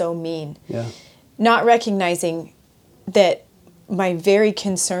 this is so mean. Yeah. not recognizing that my very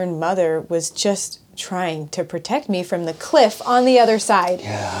concerned mother was just trying to protect me from the cliff on the other side.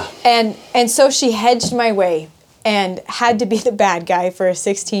 Yeah. And so she hedged my way and had to be the bad guy for a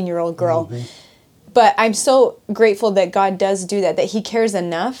 16-year-old girl. Mm-hmm. But I'm so grateful that God does do that He cares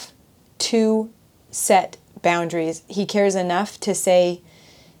enough to set boundaries. He cares enough to say,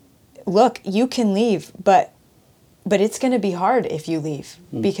 look, you can leave, but it's going to be hard if you leave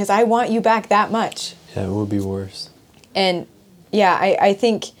because I want you back that much. Yeah, it would be worse. And yeah, I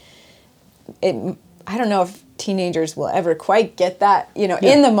think I don't know if teenagers will ever quite get that,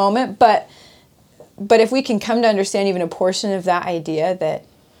 in the moment, but if we can come to understand even a portion of that idea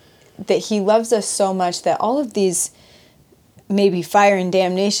that He loves us so much that all of these maybe fire and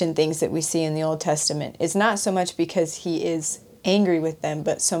damnation things that we see in the Old Testament is not so much because He is angry with them,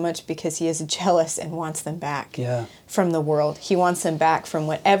 but so much because He is jealous and wants them back from the world. He wants them back from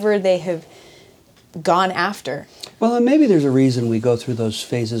whatever they have gone after. Well, and maybe there's a reason we go through those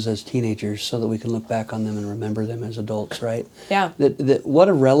phases as teenagers so that we can look back on them and remember them as adults, right? Yeah. That what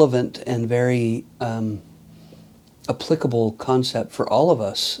a relevant and very applicable concept for all of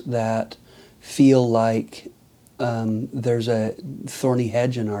us that feel like there's a thorny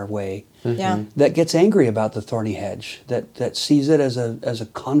hedge in our way. Yeah. That gets angry about the thorny hedge, that sees it as a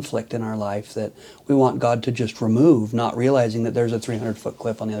conflict in our life that we want God to just remove, not realizing that there's a 300-foot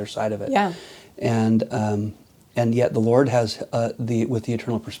cliff on the other side of it. Yeah. And yet the Lord has with the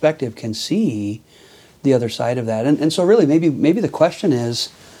eternal perspective can see the other side of that. And so really maybe the question is,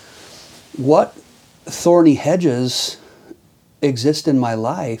 what thorny hedges exist in my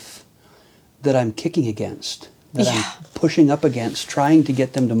life that I'm kicking against, that I'm pushing up against, trying to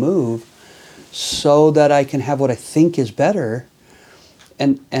get them to move so that I can have what I think is better.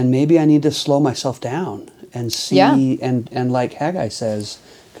 And maybe I need to slow myself down and see, and like Haggai says,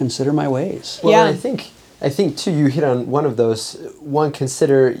 consider my ways. Well, I think too, you hit on one of those. One,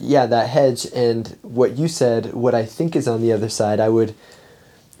 consider, that hedge, and what you said, what I think is on the other side. I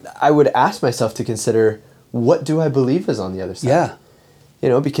would ask myself to consider, what do I believe is on the other side?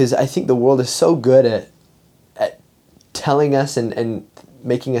 Yeah. Because I think the world is so good at telling us and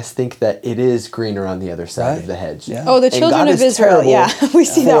making us think that it is greener on the other side of the hedge. Yeah. Oh, the children of Israel, we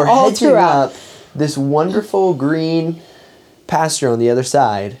see that all throughout. This wonderful green pasture on the other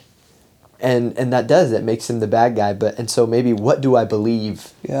side, and that makes him the bad guy. And so maybe what do I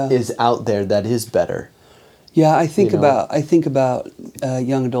believe is out there that is better? Yeah, I think about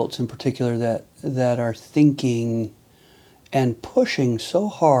young adults in particular that are thinking and pushing so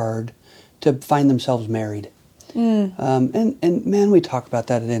hard to find themselves married. And man, we talk about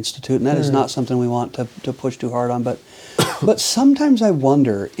that at Institute, and that is not something we want to push too hard on. But sometimes I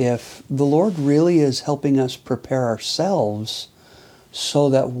wonder if the Lord really is helping us prepare ourselves so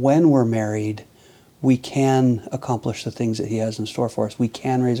that when we're married, we can accomplish the things that He has in store for us. We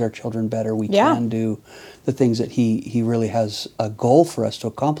can raise our children better. We can do the things that He really has a goal for us to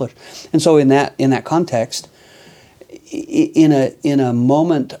accomplish. And so in that context, in a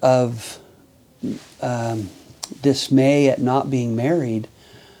moment of dismay at not being married,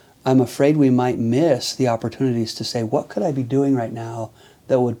 I'm afraid we might miss the opportunities to say, what could I be doing right now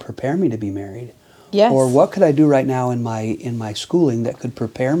that would prepare me to be married? Yes. Or what could I do right now in my schooling that could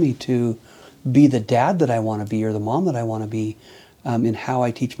prepare me to be the dad that I want to be or the mom that I want to be in how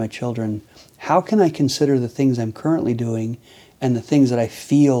I teach my children? How can I consider the things I'm currently doing and the things that I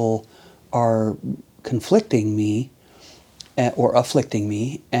feel are conflicting me or afflicting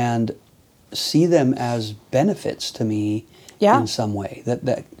me and see them as benefits to me in some way,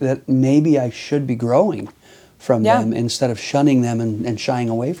 that maybe I should be growing from them instead of shunning them and shying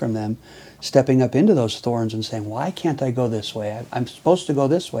away from them, stepping up into those thorns and saying, why can't I go this way? I'm supposed to go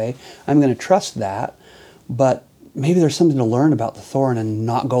this way. I'm going to trust that, but maybe there's something to learn about the thorn and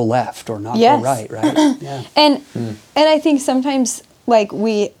not go left or not go right? Yeah. And I think sometimes, like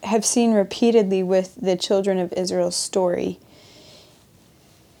we have seen repeatedly with the children of Israel's story,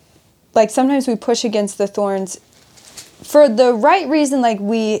 like sometimes we push against the thorns for the right reason. Like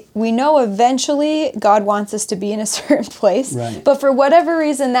we know eventually God wants us to be in a certain place, but for whatever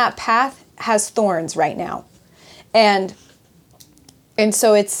reason that path has thorns right now, and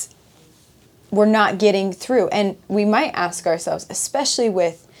so we're not getting through. And we might ask ourselves, especially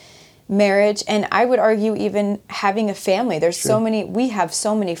with marriage, and I would argue even having a family, we have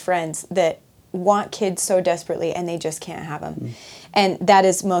so many friends that want kids so desperately and they just can't have them. And that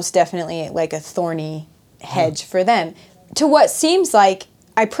is most definitely like a thorny hedge for them. To what seems like,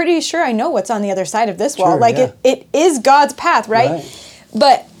 I'm pretty sure I know what's on the other side of this wall. Like it is God's path, right?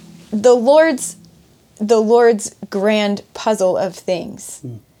 But the Lord's grand puzzle of things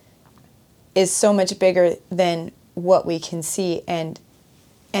is so much bigger than what we can see, and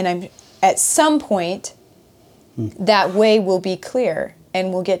I'm at some point that way will be clear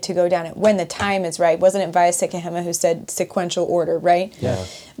and we'll get to go down it when the time is right. Wasn't it Vayastekehema who said sequential order, right? Yeah.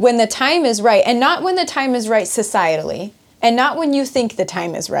 When the time is right, and not when the time is right societally, and not when you think the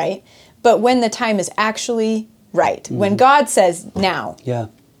time is right, but when the time is actually right. When God says now,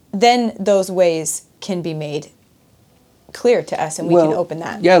 then those ways can be made clear to us, and we can open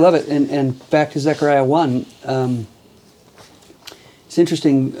that. Yeah, I love it. And back to Zechariah 1, it's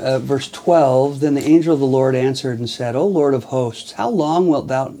interesting, verse 12, then the angel of the Lord answered and said, O Lord of hosts, how long wilt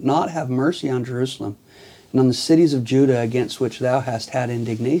thou not have mercy on Jerusalem and on the cities of Judah against which thou hast had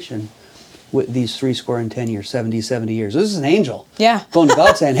indignation with these 70 years? This is an angel going to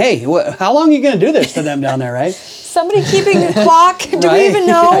God saying, hey, how long are you going to do this to them down there, right? Somebody keeping a clock? Do we even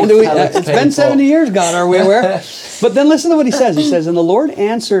know? It's been 70 years, God, are we aware? But then listen to what he says. He says, and the Lord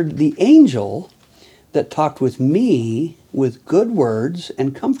answered the angel that talked with me with good words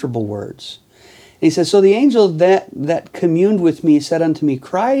and comfortable words. And he says, so the angel that communed with me said unto me,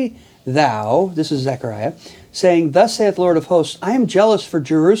 cry thou, this is Zechariah, saying, thus saith the Lord of hosts, I am jealous for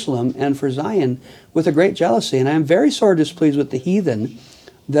Jerusalem and for Zion with a great jealousy, and I am very sore displeased with the heathen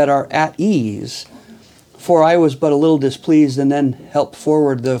that are at ease. For I was but a little displeased, and then helped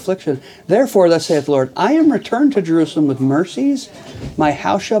forward the affliction. Therefore, thus saith the Lord, I am returned to Jerusalem with mercies. My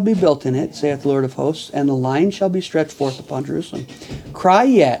house shall be built in it, saith the Lord of hosts, and the line shall be stretched forth upon Jerusalem. Cry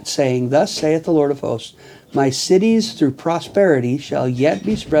yet, saying, thus saith the Lord of hosts, my cities through prosperity shall yet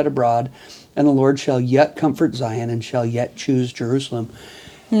be spread abroad, and the Lord shall yet comfort Zion, and shall yet choose Jerusalem.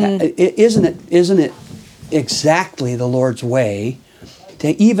 Isn't it exactly the Lord's way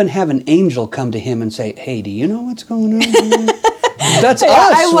to even have an angel come to him and say, hey, do you know what's going on here? That's us,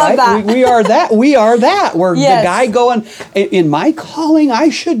 I love right? that. We are that. We are that. We're the guy going, in my calling, I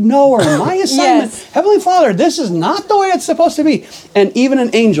should know, or in my assignment, Heavenly Father, this is not the way it's supposed to be. And even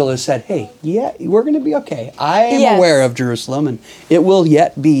an angel has said, hey, we're going to be okay. I am aware of Jerusalem, and it will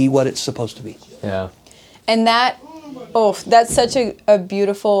yet be what it's supposed to be. Yeah. And that's such a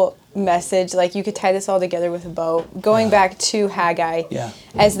beautiful message. Like, you could tie this all together with a bow. Going back to Haggai,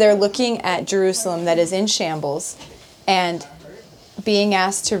 as they're looking at Jerusalem that is in shambles and being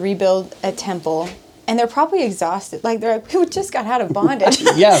asked to rebuild a temple, and they're probably exhausted. Like, they're like, we just got out of bondage.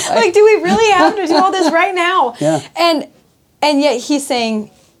 Like, do we really have to do all this right now? And yet he's saying,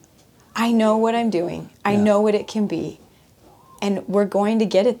 I know what I'm doing. I know what it can be. And we're going to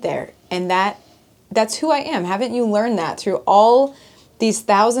get it there. And that's who I am. Haven't you learned that through all these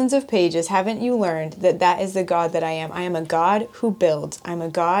thousands of pages? Haven't you learned that is the God that I am? I am a God who builds. I'm a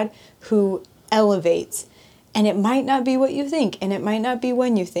God who elevates. And it might not be what you think, and it might not be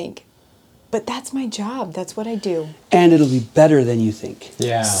when you think, but that's my job. That's what I do. And it'll be better than you think.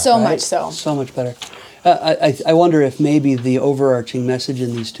 Yeah. So much so. So much better. I wonder if maybe the overarching message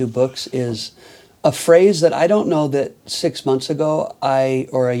in these two books is a phrase that I don't know that 6 months ago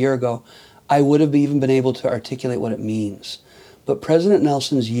or a year ago I would have even been able to articulate what it means. But President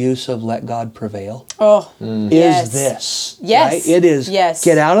Nelson's use of "let God prevail" is this. Yes. Right? It is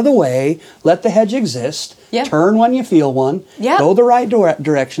get out of the way, let the hedge exist, turn when you feel one, go the right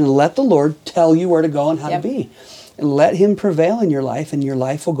direction, and let the Lord tell you where to go and how to be. And let Him prevail in your life, and your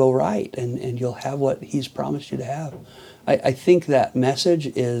life will go right, and you'll have what He's promised you to have. I think that message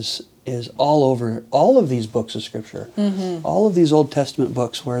is all over all of these books of Scripture, all of these Old Testament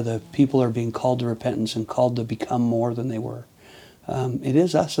books where the people are being called to repentance and called to become more than they were. It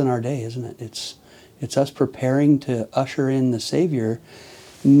is us in our day, isn't it? It's us preparing to usher in the Savior,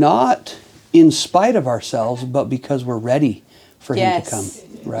 not in spite of ourselves, but because we're ready for Him to come,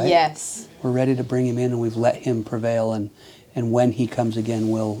 right? Yes. We're ready to bring Him in, and we've let Him prevail, and when He comes again,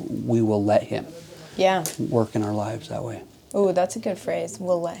 we will let Him work in our lives that way. Oh, that's a good phrase.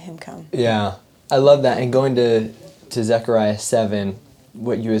 We'll let Him come. Yeah. I love that. And going to Zechariah 7,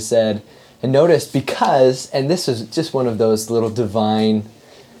 what you had said, and notice and this is just one of those little divine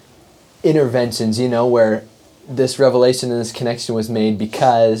interventions, where this revelation and this connection was made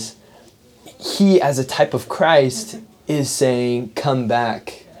because He, as a type of Christ, is saying, come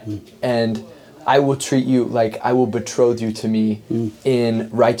back, and I will treat you like I will betroth you to me in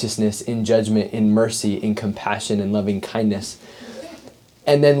righteousness, in judgment, in mercy, in compassion, and loving kindness.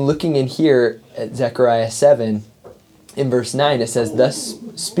 And then looking in here at Zechariah 7, in verse 9, it says, thus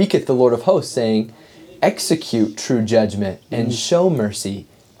speaketh the Lord of hosts, saying, execute true judgment, and show mercy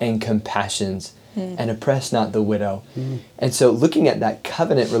and compassions, and oppress not the widow. And so looking at that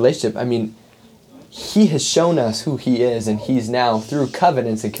covenant relationship, I mean, He has shown us who He is, and He's now, through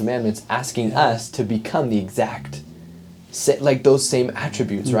covenants and commandments, asking us to become the exact, like those same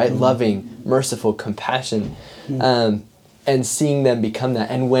attributes, right? Loving, merciful compassion, and seeing them become that.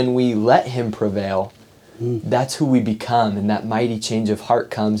 And when we let him prevail, that's who we become, and that mighty change of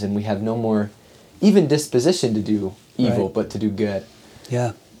heart comes, and we have no more even disposition to do evil, but to do good.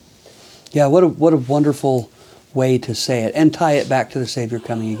 Yeah. Yeah, what a wonderful way to say it, and tie it back to the Savior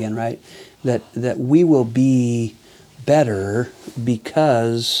coming again, right? That we will be better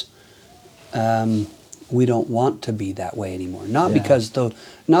because we don't want to be that way anymore. And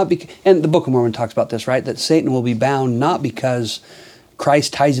the Book of Mormon talks about this, right? That Satan will be bound not because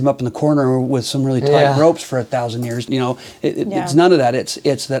Christ ties him up in the corner with some really tight ropes for 1,000 years. It's none of that.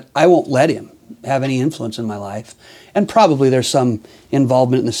 It's that I won't let him have any influence in my life. And probably there's some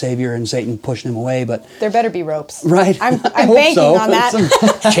involvement in the Savior and Satan pushing him away, but there better be ropes. Right. I'm banking on that.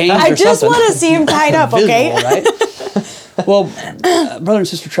 Some chains I or just something. want to see him tied up, okay? Right? Well, brother and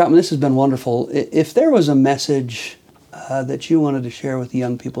sister Trautman, this has been wonderful. If there was a message that you wanted to share with the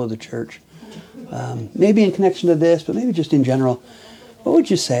young people of the church, maybe in connection to this, but maybe just in general, what would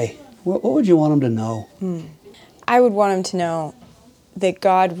you say? What would you want them to know? I would want them to know that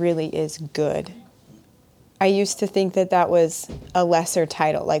God really is good. I used to think that was a lesser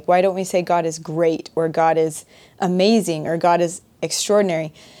title. Like, why don't we say God is great, or God is amazing, or God is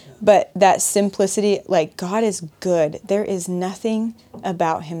extraordinary? But that simplicity, like, God is good. There is nothing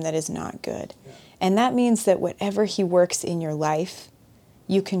about him that is not good. And that means that whatever he works in your life,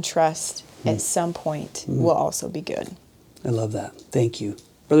 you can trust at some point will also be good. I love that. Thank you.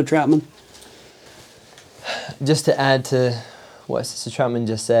 Brother Trautman? Just to add to what Sister Trautman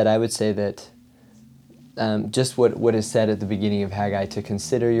just said, I would say that just what is said at the beginning of Haggai, to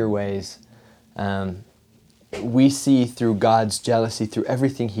consider your ways. We see through God's jealousy, through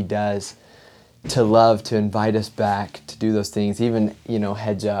everything he does, to love, to invite us back, to do those things, even,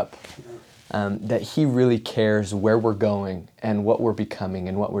 hedge up, that he really cares where we're going and what we're becoming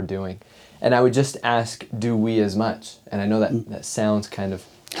and what we're doing. And I would just ask, do we as much? And I know that sounds kind of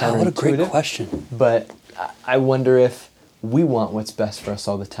counterintuitive. What a great question. But I wonder if we want what's best for us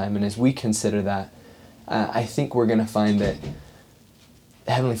all the time. And as we consider that, I think we're going to find that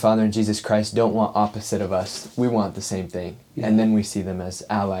Heavenly Father and Jesus Christ don't want opposite of us. We want the same thing. Yeah. And then we see them as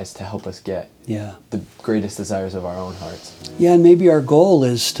allies to help us get the greatest desires of our own hearts. Yeah, and maybe our goal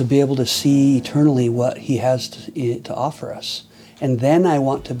is to be able to see eternally what he has to offer us. And then I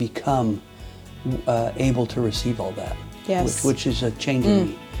want to become able to receive all that. Yes. Which is a change in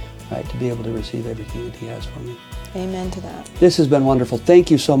me, right? To be able to receive everything that he has for me. Amen to that. This has been wonderful.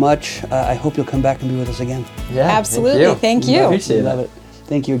 Thank you so much. I hope you'll come back and be with us again. Yeah, absolutely. Thank you. Appreciate Love it. it.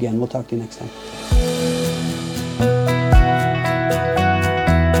 Thank you again. We'll talk to you next time.